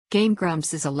Game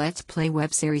Grumps is a Let's Play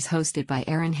web series hosted by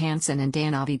Aaron Hansen and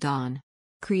Dan Avidan.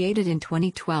 Created in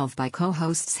 2012 by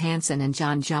co-hosts Hansen and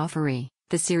John Joffrey,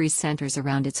 the series centers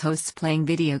around its hosts playing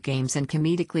video games and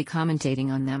comedically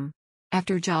commentating on them.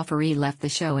 After Joffrey left the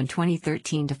show in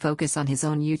 2013 to focus on his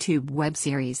own YouTube web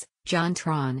series, John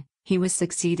Tron, he was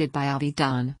succeeded by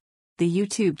Avidan. The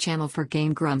YouTube channel for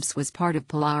Game Grumps was part of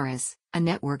Polaris, a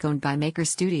network owned by Maker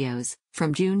Studios,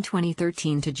 from June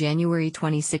 2013 to January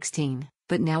 2016.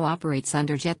 But now operates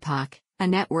under Jetpack, a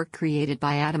network created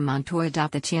by Adam Montoya.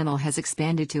 The channel has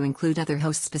expanded to include other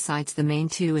hosts besides the main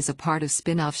two as a part of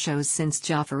spin-off shows since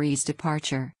Joffrey's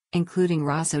departure, including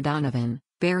Ross O'Donovan,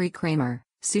 Barry Kramer,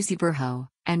 Susie Burho,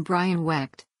 and Brian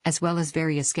Wecht, as well as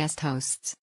various guest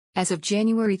hosts. As of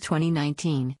January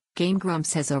 2019, Game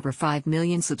Grumps has over 5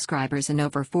 million subscribers and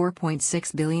over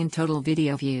 4.6 billion total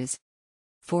video views.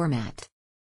 Format: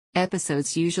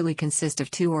 episodes usually consist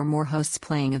of 2 or more hosts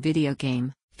playing a video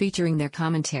game, featuring their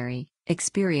commentary,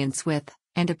 experience with,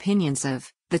 and opinions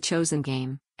of, the chosen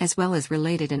game, as well as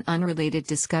related and unrelated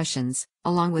discussions,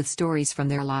 along with stories from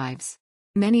their lives.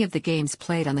 Many of the games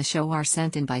played on the show are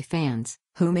sent in by fans,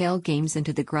 who mail games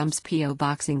into the Grumps P.O.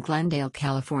 Box in Glendale,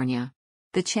 California.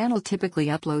 The channel typically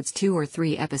uploads 2 or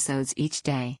 3 episodes each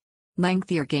day.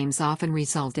 Lengthier games often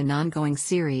result in ongoing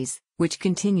series, which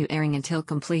continue airing until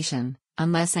completion,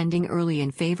 unless ending early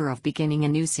in favor of beginning a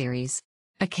new series.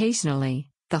 Occasionally,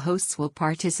 the hosts will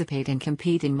participate and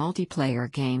compete in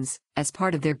multiplayer games, as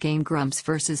part of their Game Grumps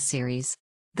vs. series.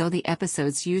 Though the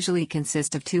episodes usually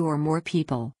consist of 2 or more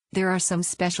people, there are some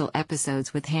special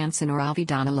episodes with Hansen or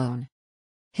Avidan alone.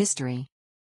 History: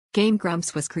 Game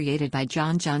Grumps was created by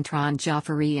Tron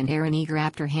Joffrey and Aaron Eager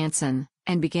after Hansen,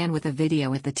 and began with a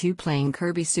video with the two playing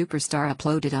Kirby Superstar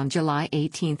uploaded on July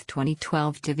 18,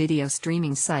 2012 to video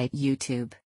streaming site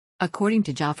YouTube. According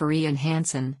to Joffrey and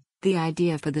Hansen, the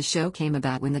idea for the show came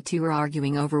about when the two were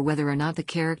arguing over whether or not the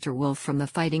character Wolf from the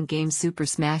fighting game Super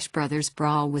Smash Bros.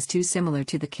 Brawl was too similar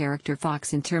to the character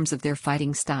Fox in terms of their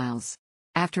fighting styles.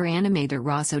 After animator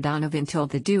Ross O'Donovan told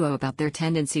the duo about their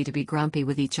tendency to be grumpy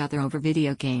with each other over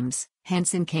video games,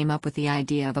 Hansen came up with the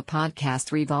idea of a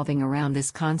podcast revolving around this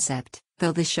concept,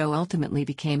 though the show ultimately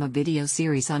became a video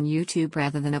series on YouTube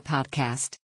rather than a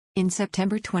podcast. In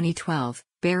September 2012,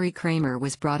 Barry Kramer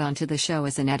was brought onto the show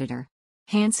as an editor.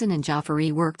 Hansen and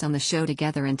Joffrey worked on the show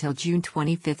together until June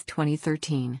 25,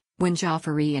 2013, when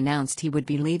Joffrey announced he would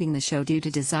be leaving the show due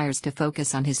to desires to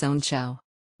focus on his own show.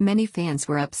 Many fans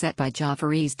were upset by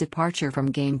Joffrey's departure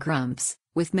from Game Grumps,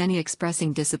 with many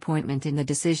expressing disappointment in the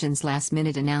decision's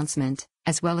last-minute announcement,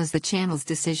 as well as the channel's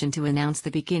decision to announce the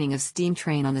beginning of Steam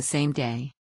Train on the same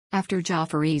day. After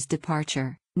Joffrey's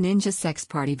departure, Ninja Sex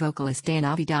Party vocalist Dan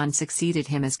Avidan succeeded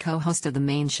him as co-host of the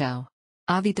main show.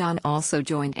 Avidan also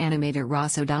joined animator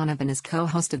Ross O'Donovan as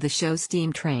co-host of the show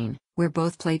Steam Train, where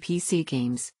both play PC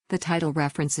games. The title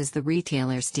references the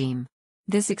retailer Steam.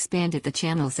 This expanded the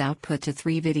channel's output to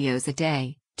 3 videos a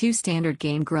day, 2 standard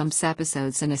Game Grumps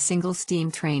episodes and a single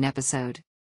Steam Train episode.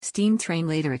 Steam Train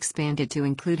later expanded to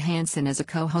include Hansen as a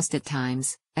co-host at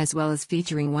times, as well as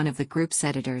featuring one of the group's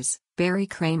editors, Barry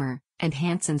Kramer, and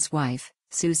Hansen's wife,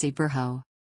 Susie Burho.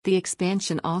 The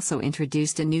expansion also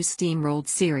introduced a new Steamrolled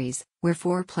series, where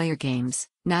 4-player games,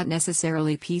 not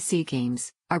necessarily PC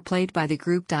games, are played by the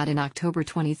group. In October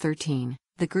 2013,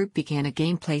 the group began a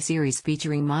gameplay series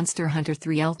featuring Monster Hunter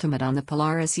 3 Ultimate on the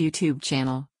Polaris YouTube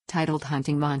channel, titled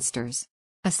Hunting Monsters.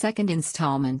 A second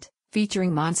installment,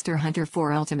 featuring Monster Hunter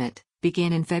 4 Ultimate,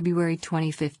 began in February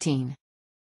 2015.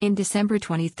 In December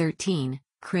 2013,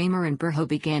 Kramer and Burho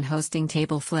began hosting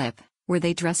Table Flip, where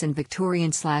they dress in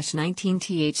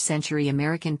Victorian/19th century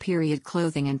American period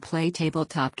clothing and play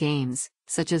tabletop games,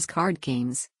 such as card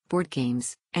games, board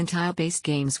games, and tile-based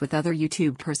games with other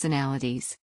YouTube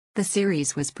personalities. The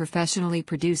series was professionally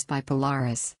produced by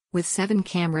Polaris, with 7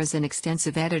 cameras and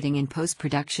extensive editing and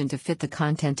post-production to fit the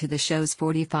content to the show's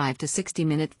 45 to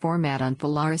 60-minute format on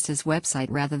Polaris's website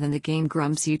rather than the Game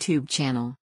Grumps YouTube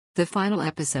channel. The final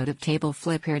episode of Table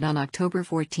Flip aired on October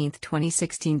 14,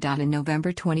 2016. In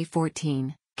November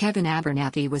 2014, Kevin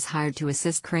Abernathy was hired to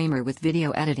assist Kramer with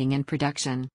video editing and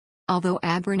production. Although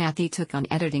Abernathy took on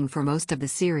editing for most of the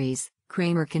series,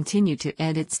 Kramer continued to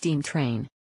edit Steam Train.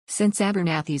 Since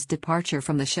Abernathy's departure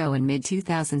from the show in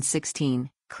mid-2016,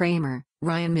 Kramer,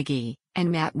 Ryan McGee,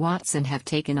 and Matt Watson have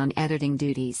taken on editing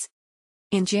duties.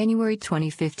 In January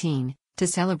 2015, to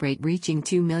celebrate reaching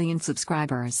 2 million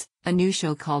subscribers, a new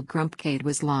show called Grumpcade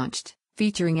was launched,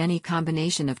 featuring any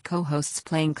combination of co-hosts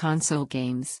playing console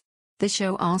games. The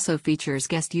show also features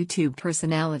guest YouTube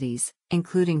personalities,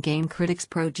 including game critics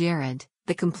Pro Jared,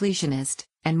 The Completionist,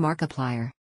 and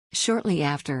Markiplier. Shortly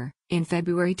after, in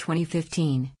February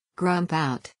 2015, Grump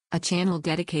Out, a channel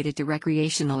dedicated to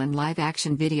recreational and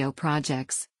live-action video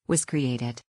projects, was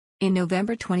created. In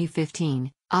November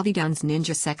 2015, Avidan's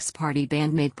Ninja Sex Party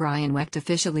bandmate Brian Wecht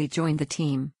officially joined the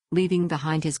team, leaving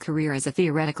behind his career as a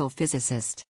theoretical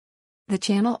physicist. The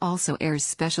channel also airs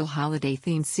special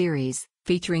holiday-themed series,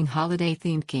 featuring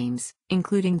holiday-themed games,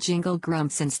 including Jingle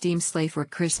Grumps and Steam Sleigh for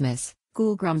Christmas,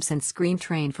 Cool Grumps and Scream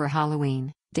Train for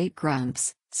Halloween, Date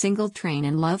Grumps, Single Train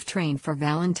and Love Train for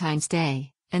Valentine's Day,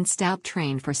 and Stout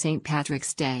Train for St.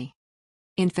 Patrick's Day.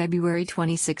 In February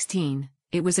 2016,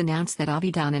 it was announced that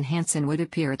Avidan and Hansen would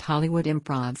appear at Hollywood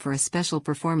Improv for a special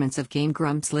performance of Game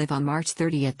Grumps Live on March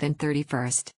 30th and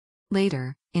 31st.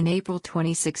 Later, in April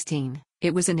 2016,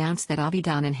 it was announced that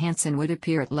Avidan and Hansen would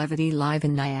appear at Levity Live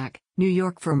in Nyack, New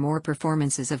York for more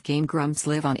performances of Game Grumps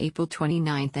Live on April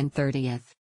 29th and 30th.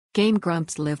 Game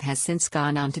Grumps Live has since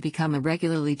gone on to become a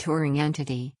regularly touring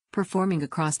entity, performing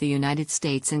across the United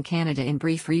States and Canada in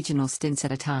brief regional stints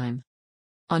at a time.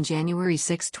 On January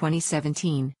 6,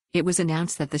 2017, it was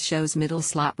announced that the show's middle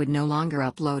slot would no longer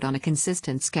upload on a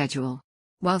consistent schedule.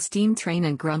 While Steam Train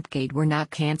and Grumpgate were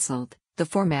not cancelled, the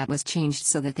format was changed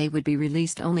so that they would be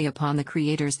released only upon the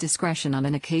creator's discretion on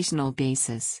an occasional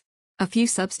basis. A few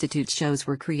substitute shows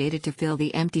were created to fill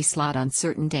the empty slot on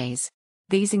certain days.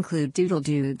 These include Doodle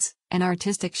Dudes, an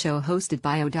artistic show hosted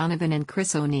by O'Donovan and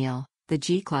Chris O'Neill, The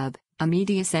G Club, a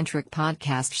media-centric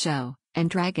podcast show, and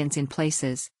Dragons in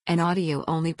Places, an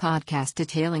audio-only podcast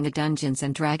detailing a Dungeons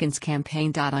 & Dragons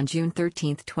campaign. On June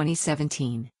 13,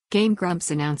 2017, Game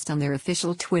Grumps announced on their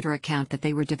official Twitter account that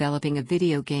they were developing a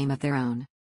video game of their own.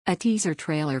 A teaser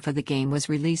trailer for the game was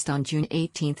released on June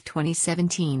 18,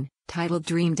 2017, titled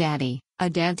Dream Daddy, a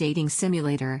dad dating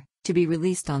simulator, to be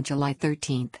released on July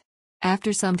 13.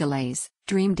 After some delays,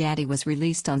 Dream Daddy was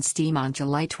released on Steam on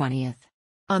July 20.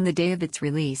 On the day of its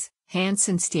release,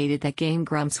 Hansen stated that Game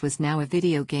Grumps was now a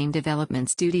video game development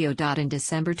studio. In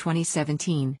December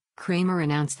 2017, Kramer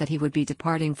announced that he would be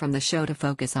departing from the show to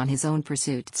focus on his own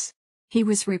pursuits. He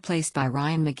was replaced by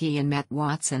Ryan McGee and Matt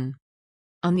Watson.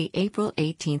 On the April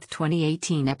 18,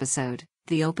 2018 episode,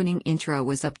 the opening intro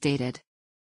was updated.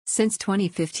 Since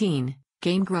 2015,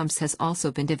 Game Grumps has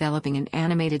also been developing an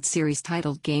animated series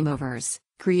titled Game Overs,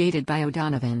 created by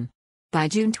O'Donovan. By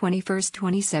June 21,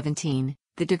 2017,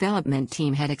 the development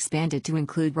team had expanded to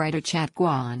include writer Chat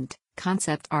Guand,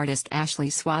 concept artist Ashley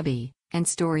Swaby, and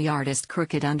story artist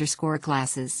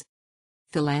Crooked_Glasses.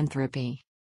 Philanthropy.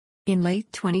 In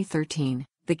late 2013,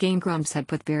 the Game Grumps had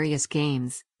put various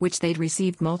games, which they'd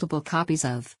received multiple copies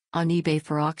of, on eBay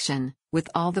for auction, with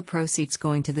all the proceeds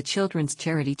going to the children's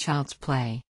charity Child's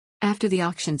Play. After the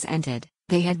auctions ended,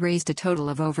 they had raised a total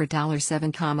of over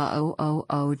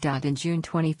 $7,000. In June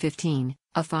 2015,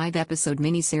 a 5-episode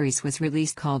miniseries was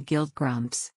released called Guild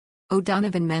Grumps.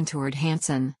 O'Donovan mentored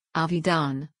Hansen,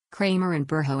 Avidan, Kramer and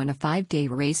Burho in a 5-day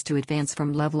race to advance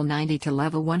from level 90 to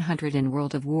level 100 in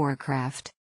World of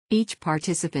Warcraft. Each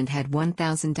participant had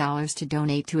 $1,000 to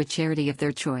donate to a charity of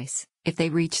their choice, if they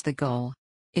reached the goal.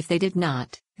 If they did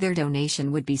not, their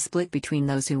donation would be split between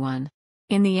those who won.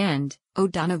 In the end,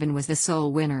 O'Donovan was the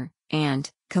sole winner, and,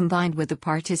 combined with the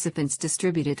participants'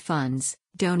 distributed funds,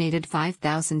 donated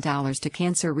 $5,000 to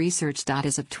cancer research.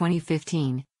 As of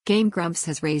 2015, Game Grumps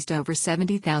has raised over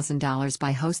 $70,000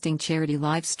 by hosting charity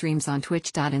live streams on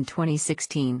Twitch. In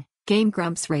 2016, Game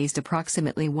Grumps raised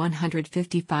approximately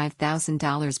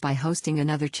 $155,000 by hosting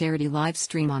another charity live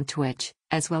stream on Twitch,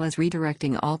 as well as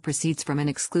redirecting all proceeds from an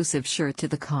exclusive shirt to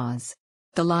the cause.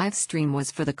 The live stream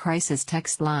was for the Crisis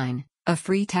Text Line, a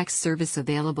free text service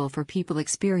available for people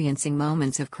experiencing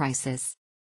moments of crisis.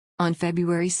 On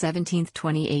February 17,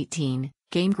 2018,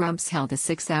 Game Grumps held a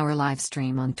 6-hour live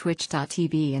stream on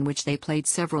Twitch.tv in which they played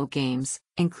several games,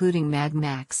 including Mad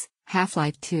Max,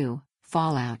 Half-Life 2,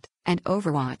 Fallout, and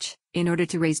Overwatch, in order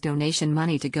to raise donation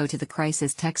money to go to the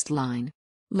Crisis Text Line.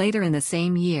 Later in the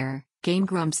same year, Game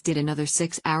Grumps did another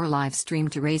 6-hour live stream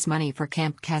to raise money for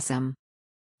Camp Chasm.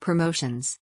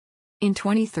 Promotions. In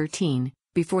 2013,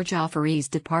 before Joffrey's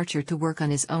departure to work on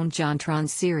his own JonTron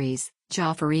series,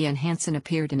 Joffrey and Hansen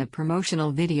appeared in a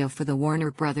promotional video for the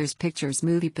Warner Bros. Pictures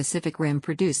movie Pacific Rim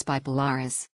produced by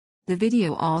Polaris. The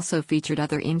video also featured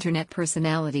other internet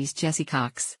personalities Jesse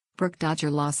Cox, Brooke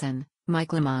Dodger-Lawson,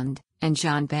 Mike Lamond, and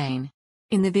John Bain.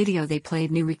 In the video they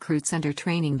played new recruits under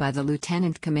training by the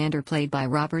lieutenant commander played by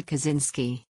Robert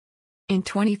Kaczynski. In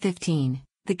 2015,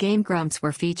 the Game Grumps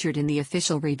were featured in the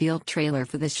official revealed trailer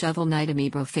for the Shovel Knight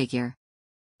amiibo figure.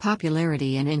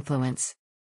 Popularity and influence.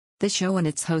 The show and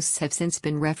its hosts have since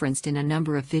been referenced in a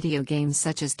number of video games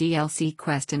such as DLC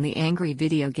Quest and the Angry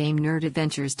Video Game Nerd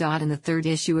Adventures. In the third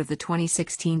issue of the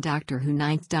 2016 Doctor Who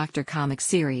 9th Doctor comic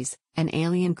series, an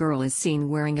alien girl is seen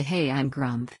wearing a "Hey, I'm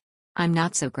Grump. I'm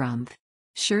not so Grump"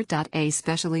 shirt. A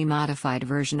specially modified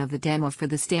version of the demo for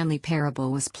the Stanley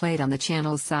Parable was played on the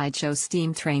channel's sideshow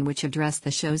Steam Train, which addressed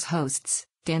the show's hosts,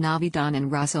 Dan Avidan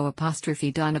and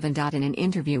Rosso_Donovan. In an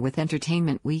interview with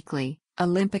Entertainment Weekly,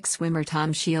 Olympic swimmer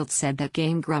Tom Shields said that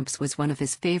Game Grumps was one of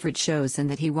his favorite shows and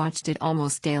that he watched it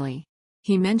almost daily.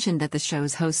 He mentioned that the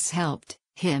show's hosts helped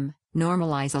him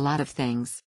normalize a lot of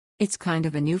things. It's kind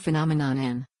of a new phenomenon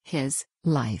in his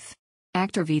life.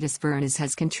 Actor Vitas Vernes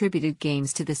has contributed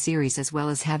games to the series, as well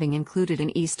as having included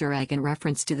an Easter egg in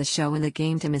reference to the show in the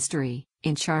game to Mystery,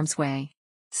 in Charm's Way.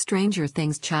 Stranger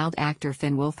Things child actor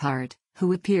Finn Wolfhard,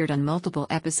 who appeared on multiple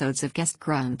episodes of Guest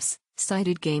Grumps,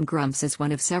 cited Game Grumps as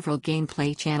one of several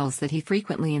gameplay channels that he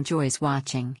frequently enjoys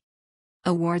watching.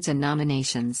 Awards and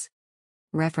nominations.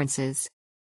 References.